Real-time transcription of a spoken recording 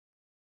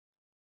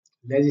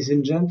Ladies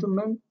and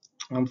gentlemen,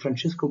 I'm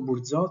Francesco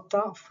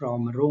BURZOTTA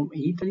from Rome,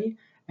 Italy,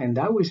 and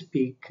I will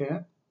speak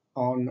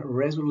on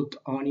Resolute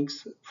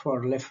Onyx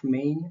for left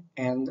main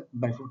and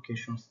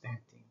bifurcation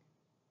stenting.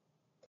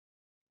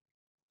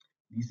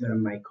 These are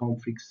my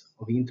conflicts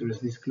of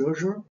interest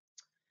disclosure,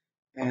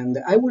 and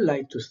I would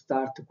like to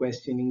start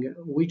questioning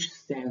which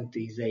stent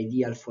is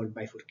ideal for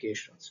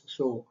bifurcations.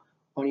 So,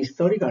 on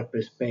historical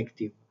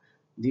perspective,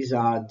 these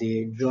are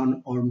the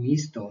John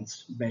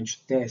Ormiston's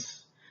bench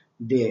tests.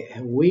 The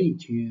way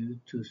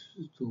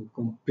to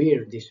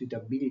compare the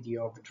suitability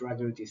of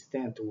drug-eluting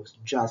stent was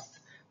just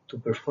to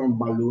perform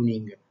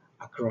ballooning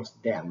across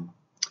them.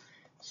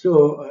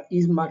 So,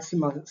 is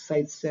maximal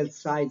side cell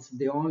size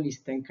the only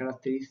stent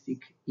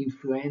characteristic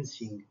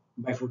influencing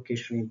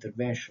bifurcation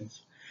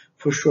interventions?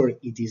 For sure,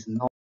 it is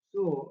not.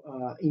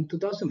 So, in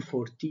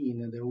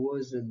 2014, there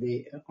was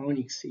the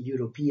Onyx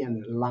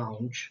European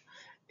launch,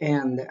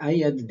 and I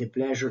had the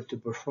pleasure to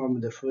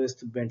perform the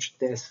first bench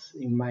tests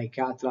in my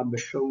cath lab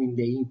showing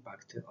the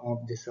impact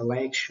of the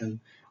selection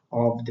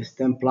of the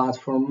stent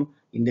platform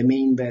in the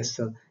main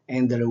vessel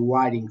and the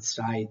rewiring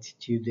side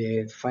to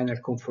the final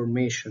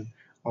conformation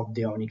of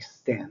the Onyx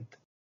stent.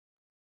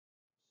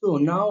 So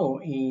now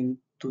in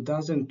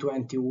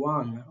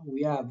 2021,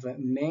 we have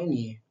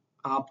many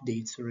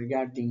updates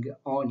regarding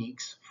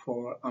Onyx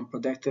for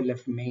unprotected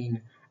left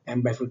main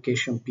and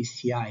bifurcation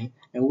PCI,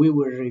 and we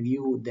will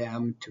review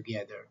them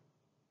together.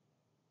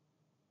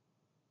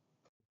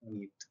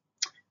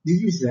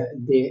 This is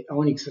the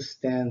Onyx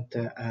stent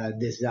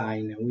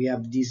design. We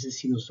have this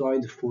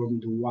sinusoid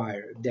formed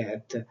wire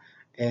that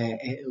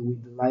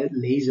with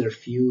laser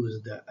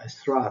fused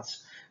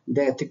struts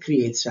that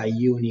creates a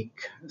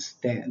unique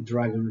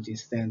drug-eluting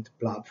stent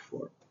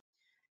platform.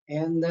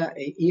 And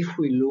if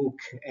we look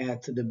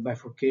at the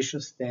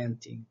bifurcation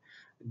stenting,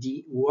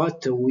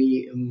 what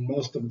we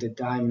most of the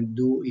time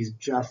do is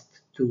just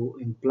to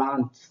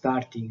implant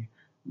starting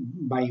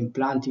by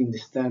implanting the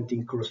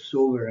stenting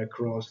crossover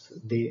across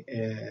the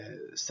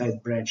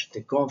side branch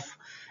takeoff,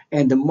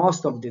 and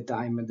most of the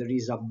time there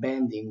is a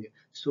bending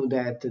so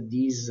that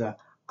this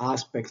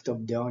aspect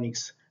of the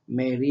Onyx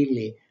may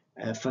really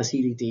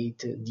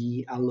facilitate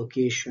the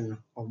allocation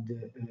of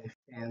the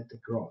stent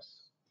across.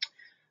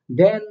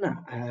 Then,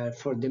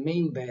 for the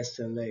main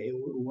vessel,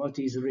 what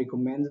is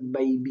recommended by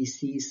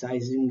EBC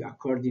sizing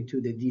according to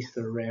the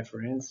distal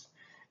reference,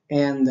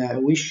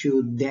 and we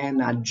should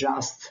then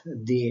adjust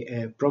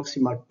the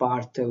proximal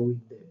part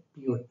with the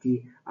POT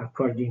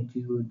according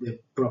to the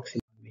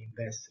proximal main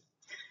vessel.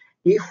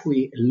 If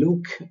we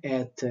look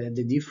at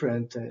the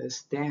different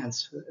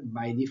stents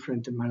by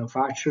different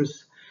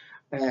manufacturers,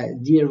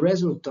 the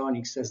Resolute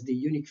Onyx has the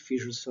unique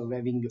features of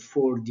having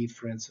 4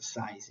 different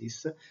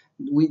sizes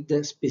with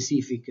the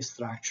specific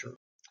structure.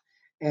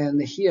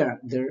 And here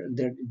there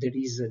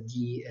is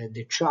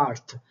the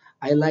chart.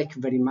 I like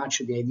very much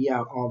the idea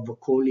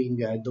of calling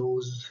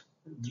those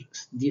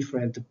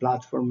different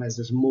platforms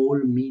as small,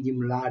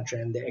 medium, large,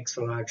 and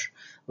extra large,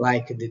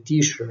 like the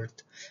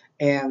T-shirt.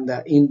 And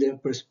in the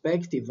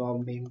perspective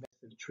of main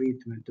vessel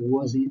treatment,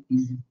 what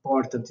is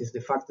important is the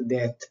fact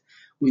that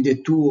with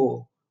the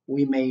 2.0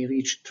 we may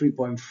reach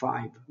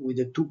 3.5. With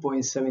the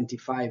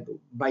 2.75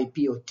 by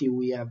POT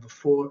we have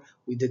 4.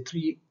 With the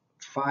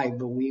 3.5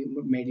 we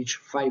may reach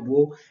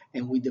 5.0,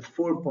 and with the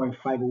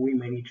 4.5 we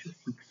may reach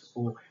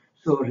 6.0.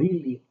 So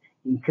really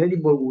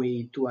incredible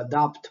way to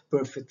adapt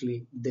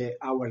perfectly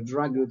our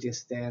drug-eluting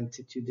stent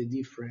to the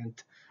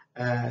different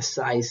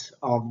size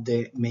of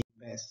the main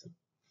vessel.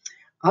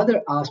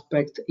 Other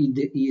aspect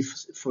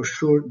is for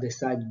sure the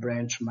side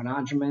branch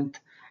management.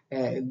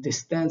 The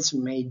stents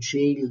may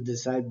jail the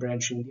side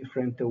branch in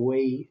different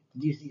way.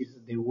 This is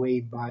the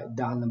way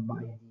done by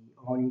the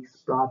Onyx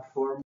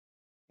platform.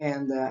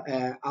 And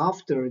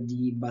after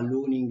the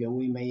ballooning,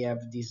 we may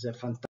have this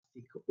fantastic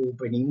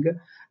opening.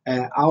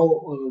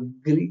 How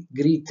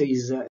great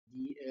is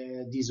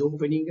this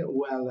opening?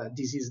 Well,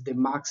 this is the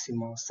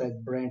maximum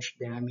side branch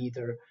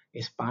diameter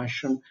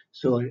expansion.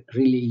 So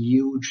really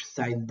huge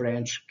side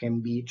branch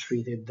can be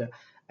treated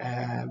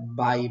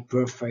by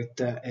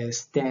perfect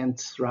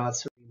stent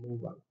struts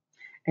removal.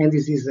 And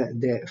this is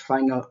the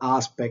final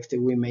aspect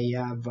we may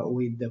have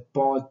with the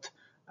pot,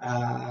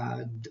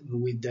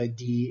 with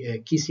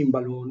the kissing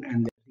balloon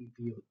and the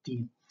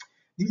POT.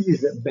 This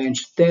is a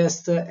bench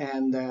test,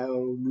 and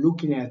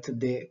looking at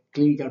the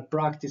clinical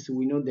practice,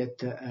 we know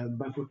that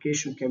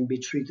bifurcation can be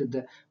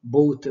treated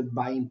both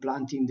by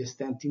implanting the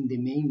stent in the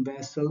main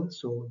vessel,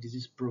 so this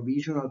is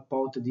provisional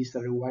pot, this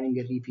is rewiring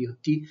a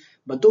POT,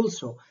 but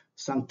also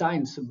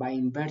sometimes by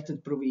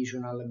inverted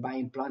provisional, by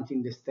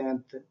implanting the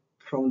stent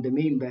from the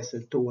main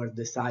vessel toward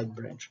the side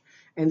branch.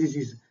 And this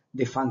is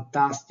the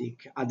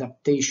fantastic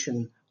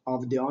adaptation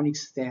of the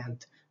Onyx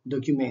stent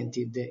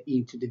documented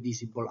into the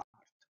visible art.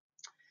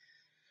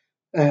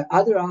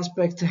 Other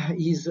aspect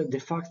is the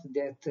fact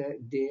that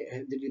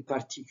the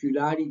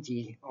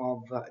particularity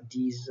of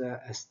this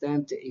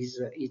stent is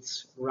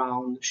its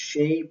round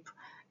shape,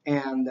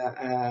 and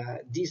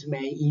this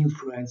may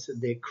influence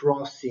the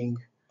crossing.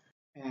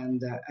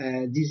 And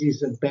this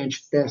is a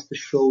bench test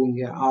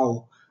showing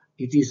how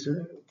it is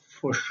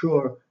for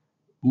sure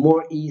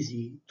more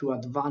easy to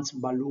advance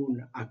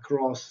balloon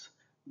across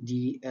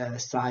the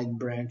side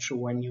branch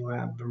when you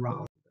have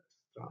round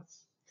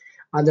struts.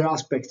 Other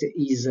aspect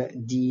is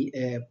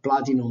the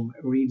platinum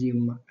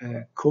iridium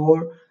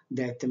core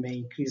that may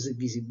increase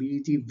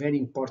visibility. Very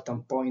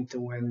important point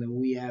when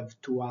we have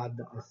to add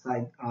a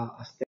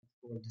step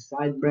for the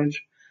side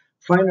branch.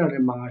 Final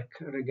remark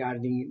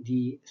regarding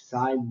the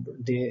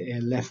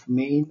left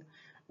main.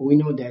 We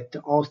know that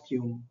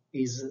ostium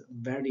is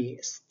very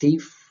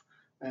stiff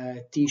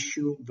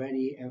tissue,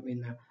 very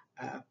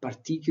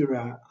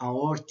particular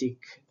aortic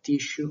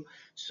tissue.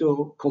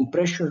 So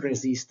compression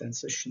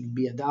resistance should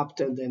be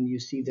adapted, and you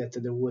see that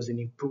there was an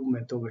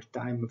improvement over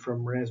time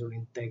from Resolute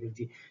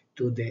integrity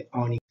to the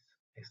Onyx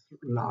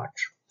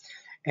large.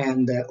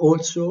 And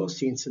also,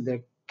 since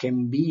there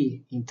can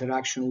be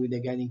interaction with the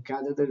guiding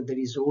catheter, there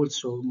is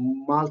also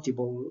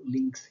multiple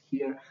links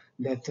here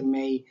that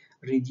may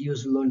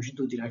reduce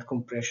longitudinal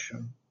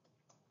compression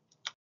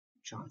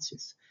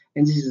chances.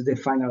 And this is the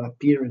final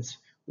appearance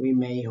we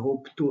may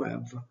hope to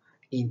have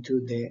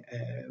into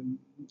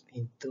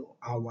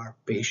our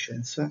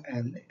patients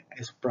and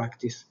as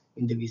practice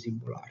in the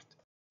visible art.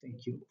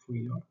 Thank you for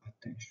your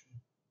attention.